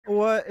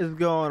What is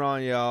going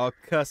on, y'all?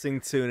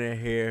 Cussing Tuna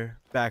here,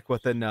 back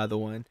with another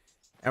one.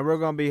 And we're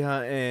going to be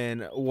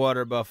hunting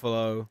water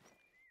buffalo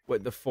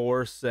with the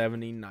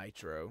 470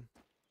 Nitro.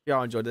 If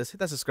y'all enjoyed this, hit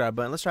that subscribe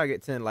button. Let's try to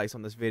get 10 likes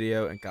on this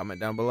video and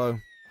comment down below.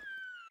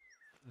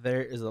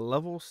 There is a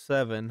level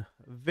 7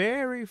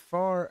 very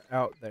far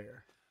out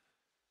there.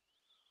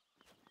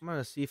 I'm going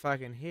to see if I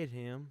can hit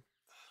him.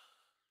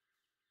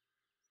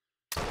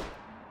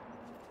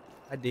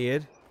 I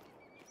did.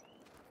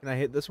 Can I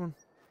hit this one?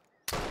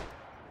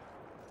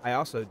 I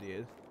also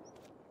did.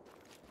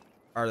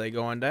 Are they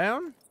going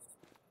down?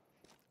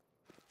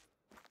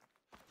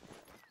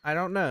 I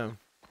don't know.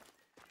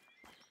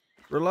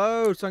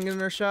 Reload so I can get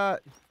another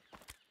shot.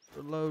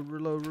 Reload,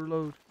 reload,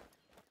 reload.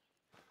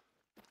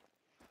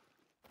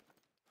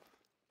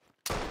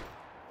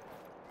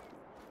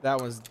 That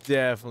one's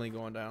definitely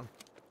going down.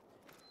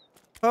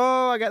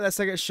 Oh, I got that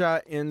second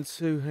shot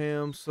into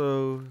him,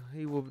 so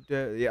he will.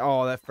 Yeah.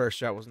 Oh, that first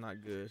shot was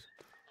not good.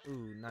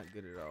 Ooh, not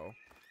good at all.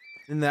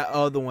 And that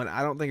other one,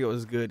 I don't think it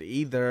was good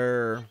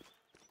either.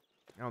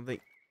 I don't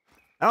think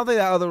that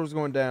other was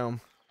going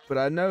down, but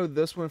I know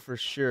this one for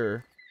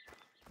sure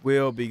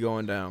will be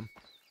going down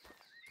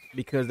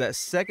because that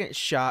second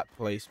shot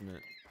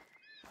placement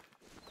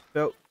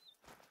felt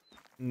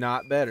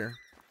not better.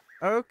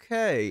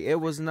 Okay,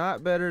 it was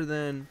not better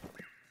than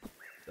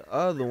the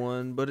other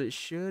one, but it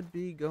should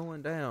be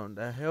going down.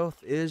 The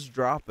health is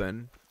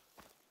dropping.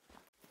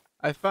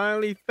 I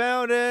finally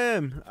found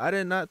him. I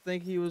did not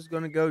think he was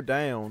going to go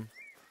down,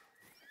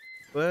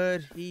 but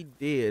he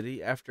did.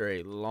 After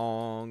a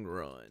long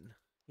run,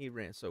 he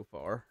ran so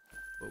far,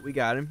 but we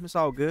got him. It's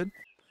all good.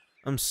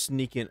 I'm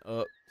sneaking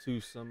up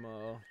to some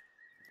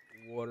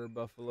water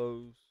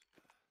buffaloes.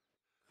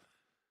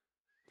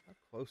 How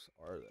close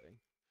are they?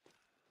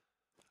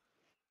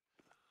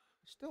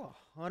 Still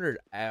 100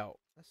 out.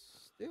 That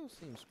still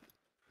seems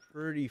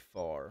pretty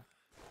far.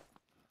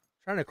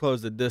 Trying to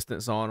close the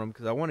distance on them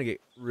because I want to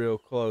get real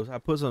close. I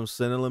put some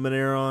scent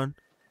eliminator on.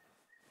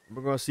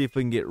 We're going to see if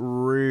we can get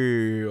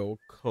real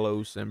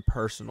close and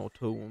personal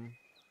to them.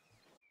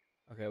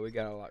 Okay, we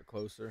got a lot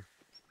closer.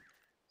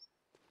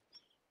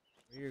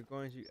 We are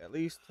going to at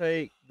least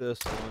take this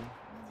one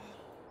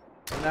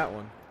and that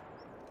one.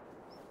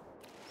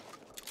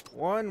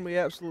 One we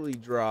absolutely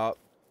dropped.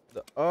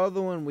 The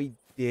other one we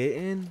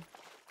didn't.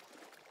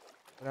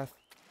 But I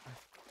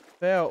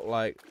felt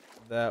like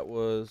that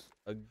was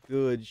a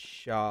good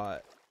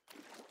shot.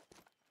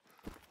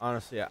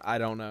 Honestly, I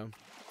don't know.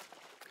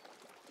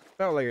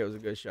 Felt like it was a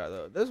good shot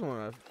though. This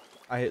one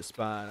I hit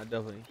spine. I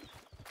definitely.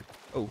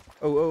 Oh.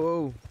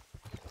 Where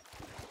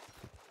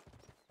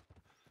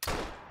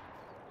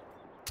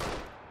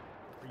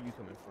are you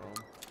coming from?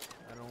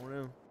 I don't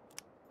know.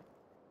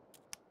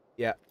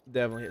 Yeah,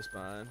 definitely hit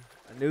spine.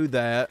 I knew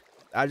that.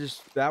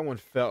 That one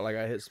felt like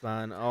I hit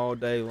spine all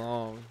day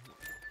long.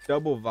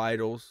 Double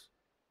vitals.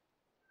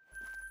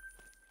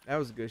 That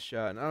was a good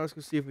shot. Now let's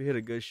go see if we hit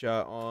a good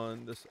shot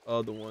on this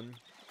other one.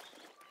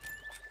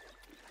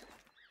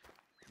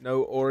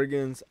 No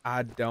organs.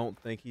 I don't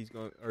think he's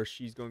going or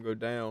she's going to go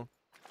down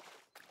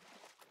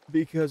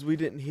because we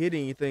didn't hit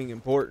anything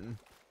important.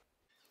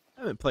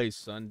 I haven't played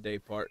Sunday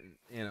part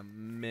in a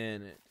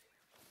minute.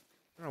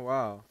 In a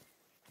while.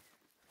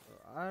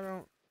 I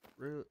don't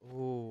really.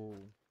 Oh.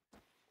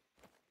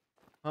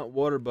 Hunt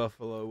water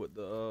buffalo with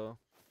the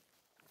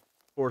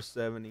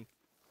 470.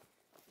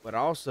 But I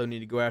also need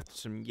to go after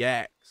some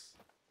yaks.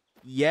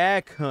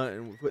 Yak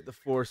hunting with the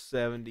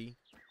 470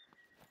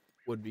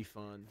 would be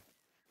fun.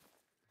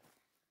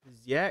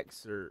 These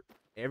yaks are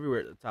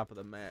everywhere at the top of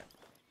the map.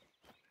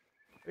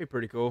 It'd be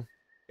pretty cool.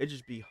 It'd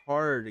just be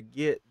harder to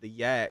get the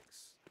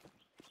yaks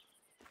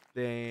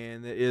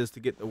than it is to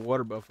get the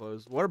water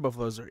buffaloes. Water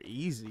buffaloes are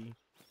easy.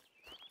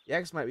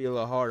 Yaks might be a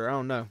little harder. I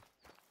don't know.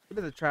 We'd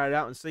have to try it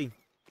out and see.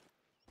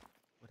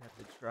 We'd have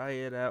to try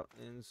it out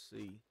and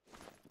see.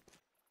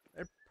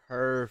 They're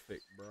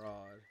perfect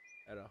broad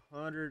at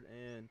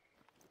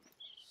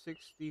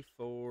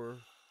 164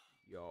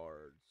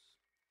 yards.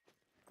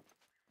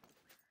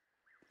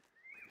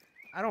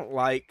 I don't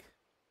like.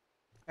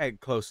 Hey,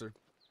 closer.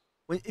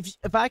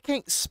 If I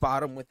can't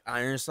spot them with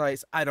iron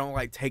sights, I don't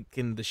like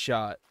taking the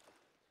shot.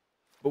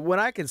 But when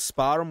I can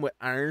spot them with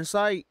iron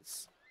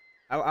sights,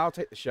 I'll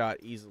take the shot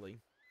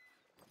easily.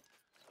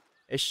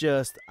 It's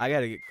just I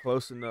gotta get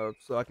close enough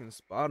so I can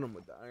spot them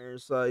with the iron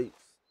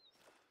sights.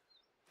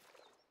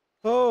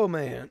 Oh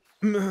man,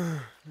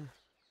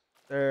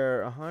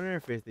 they're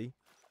 150.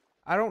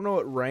 I don't know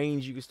what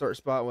range you can start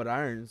spotting with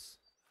irons.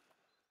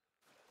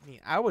 I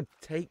mean, I would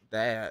take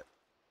that.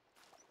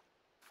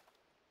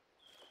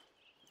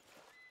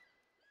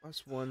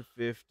 That's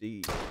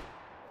 150.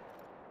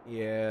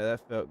 Yeah, that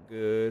felt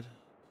good.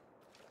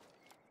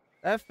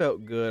 That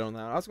felt good on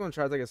that one. I was going to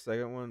try to take a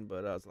second one,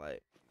 but I was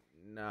like,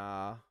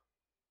 nah.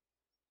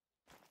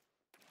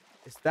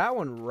 It's that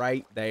one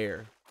right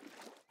there.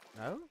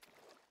 No?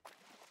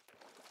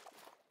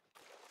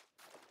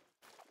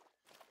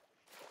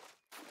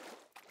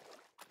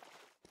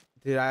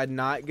 Did I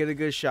not get a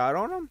good shot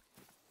on him?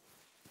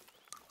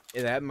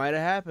 Yeah, that might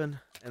have happened.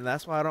 And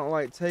that's why I don't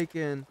like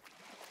taking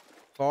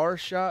far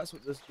shots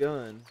with this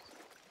gun.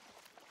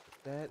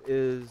 That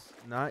is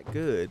not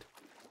good.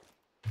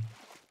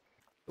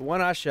 The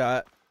one I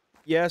shot,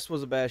 yes,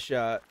 was a bad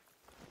shot.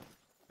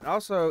 And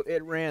also,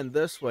 it ran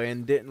this way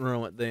and didn't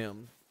run with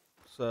them.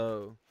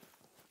 So.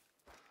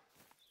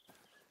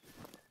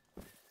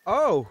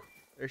 Oh!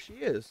 There she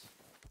is.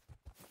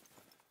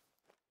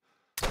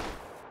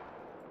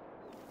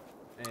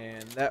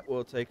 And that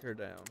will take her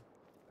down.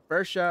 The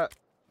first shot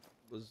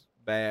was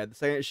bad. The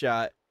second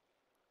shot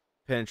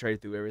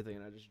penetrated through everything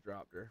and I just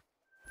dropped her.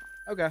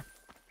 Okay.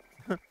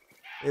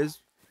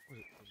 What's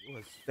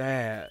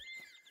that?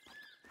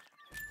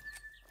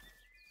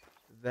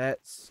 That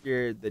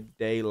scared the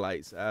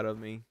daylights out of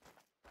me.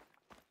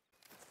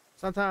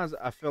 Sometimes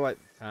I feel like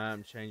the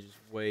time changes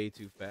way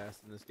too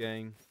fast in this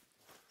game.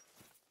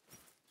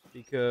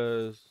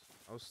 Because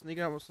I was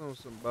sneaking up with some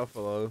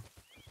buffalo.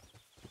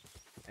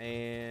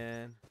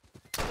 And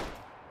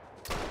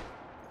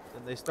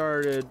then they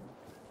started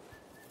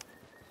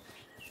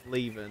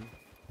leaving.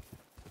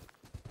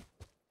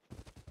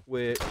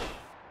 Which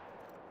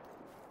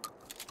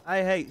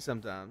I hate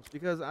sometimes.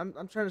 Because I'm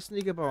trying to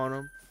sneak up on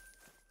them.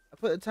 I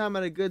put the time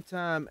at a good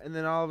time. And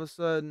then all of a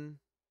sudden,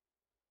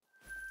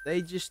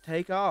 they just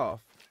take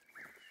off.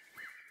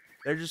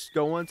 They're just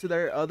going to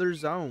their other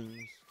zones.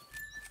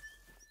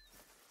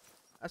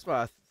 That's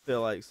why I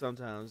feel like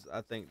sometimes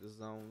I think the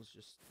zones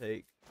just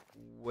take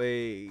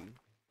way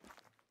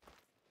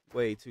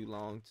too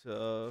long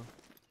to,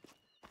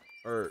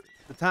 or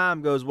the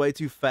time goes way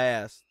too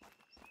fast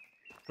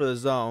for the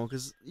zone.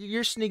 Because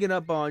you're sneaking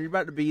up on, you're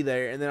about to be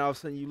there, and then all of a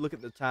sudden you look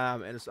at the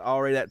time, and it's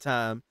already that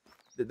time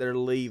that they're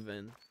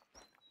leaving.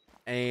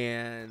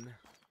 And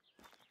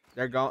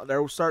they're gone.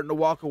 They're starting to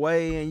walk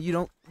away, and you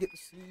don't get to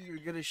see or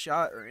get a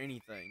shot or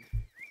anything.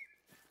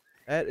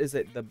 That is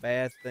the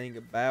bad thing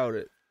about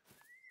it.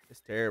 It's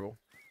terrible.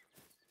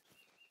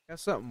 Got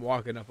something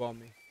walking up on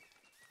me.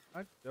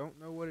 I don't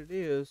know what it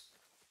is,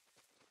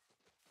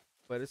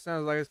 but it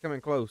sounds like it's coming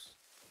close.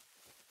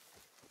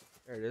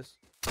 There it is.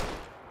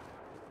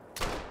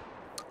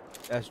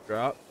 That's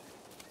dropped.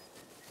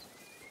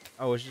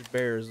 Oh, it's just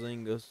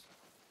Barazingas.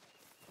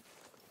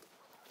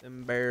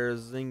 Them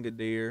Barazinga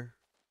deer.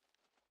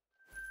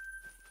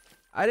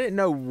 I didn't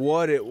know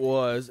what it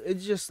was. It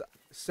just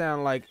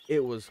sounded like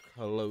it was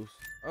close.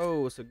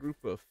 Oh, it's a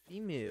group of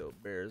female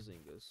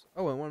Barazingas.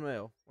 Oh, and one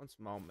male. One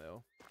small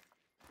male.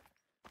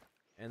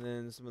 And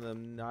then some of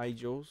them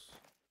Nigels.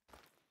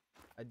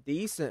 A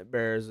decent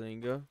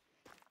Barazinga.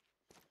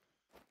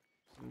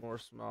 Some more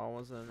small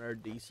ones and another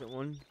decent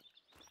one.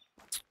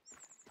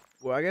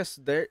 Well, I guess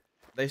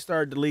they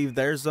started to leave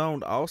their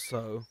zone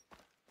also.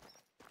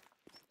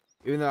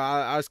 Even though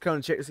I was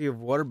coming to check to see if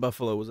water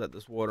buffalo was at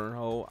this watering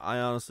hole, I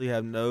honestly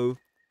have no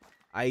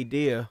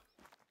idea.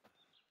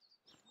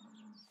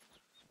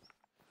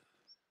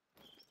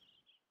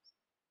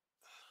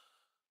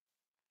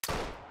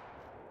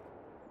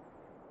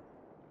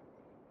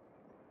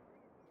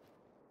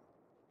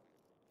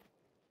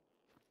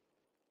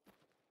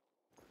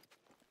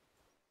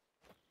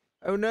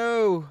 Oh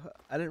no!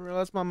 I didn't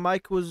realize my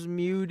mic was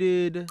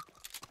muted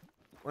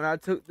when I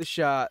took the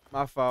shot.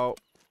 My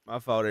fault. My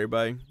fault,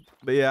 everybody.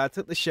 But yeah, I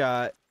took the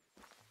shot.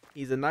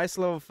 He's a nice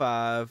level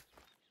 5.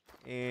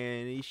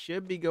 And he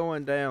should be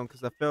going down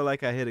because I felt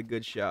like I hit a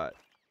good shot.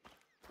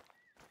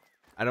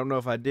 I don't know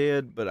if I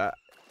did, but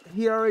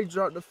he already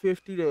dropped to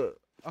 50 to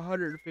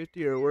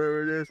 150 or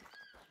whatever it is.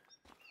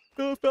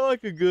 So it felt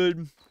like a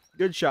good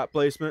shot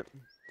placement.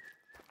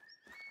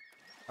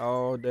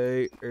 All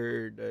day,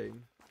 every day.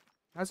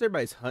 How's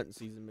everybody's hunting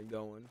season been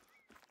going?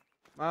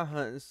 My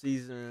hunting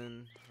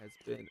season has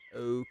been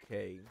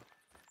okay.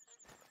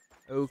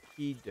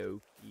 Okie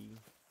dokie.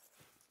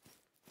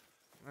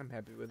 I'm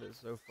happy with it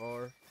so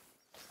far.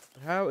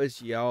 How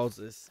is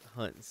y'all's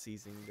hunting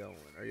season going?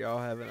 Are y'all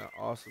having an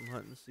awesome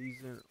hunting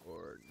season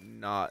or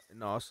not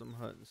an awesome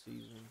hunting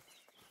season?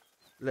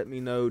 Let me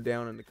know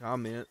down in the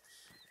comments.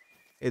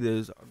 It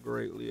is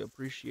greatly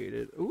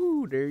appreciated.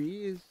 Ooh, there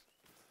he is.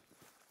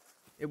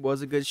 It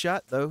was a good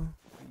shot though.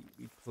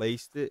 We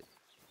placed it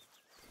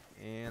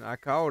and I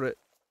caught it.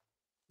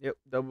 Yep,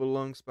 double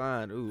lung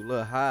spine. Ooh, a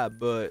little high,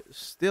 but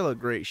still a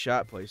great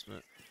shot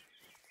placement.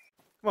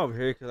 Come over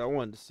here because I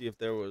wanted to see if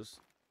there was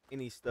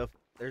any stuff.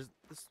 There's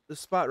this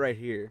spot right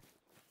here.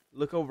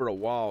 Look over the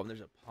wall and there's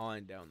a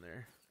pond down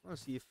there. I want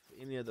to see if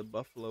any of the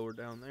buffalo are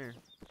down there.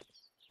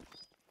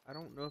 I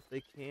don't know if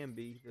they can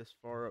be this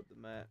far up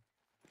the map,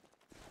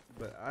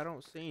 but I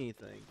don't see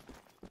anything.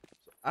 So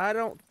I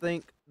don't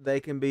think they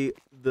can be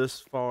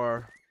this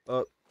far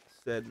up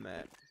said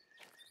map.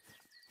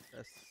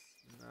 That's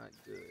not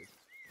good.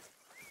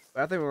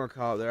 But I think we're gonna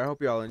call it there. I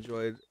hope y'all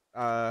enjoyed.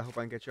 I hope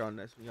I can catch y'all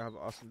next one. Y'all have an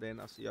awesome day, and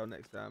I'll see y'all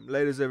next time.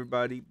 Laters,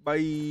 everybody.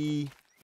 Bye.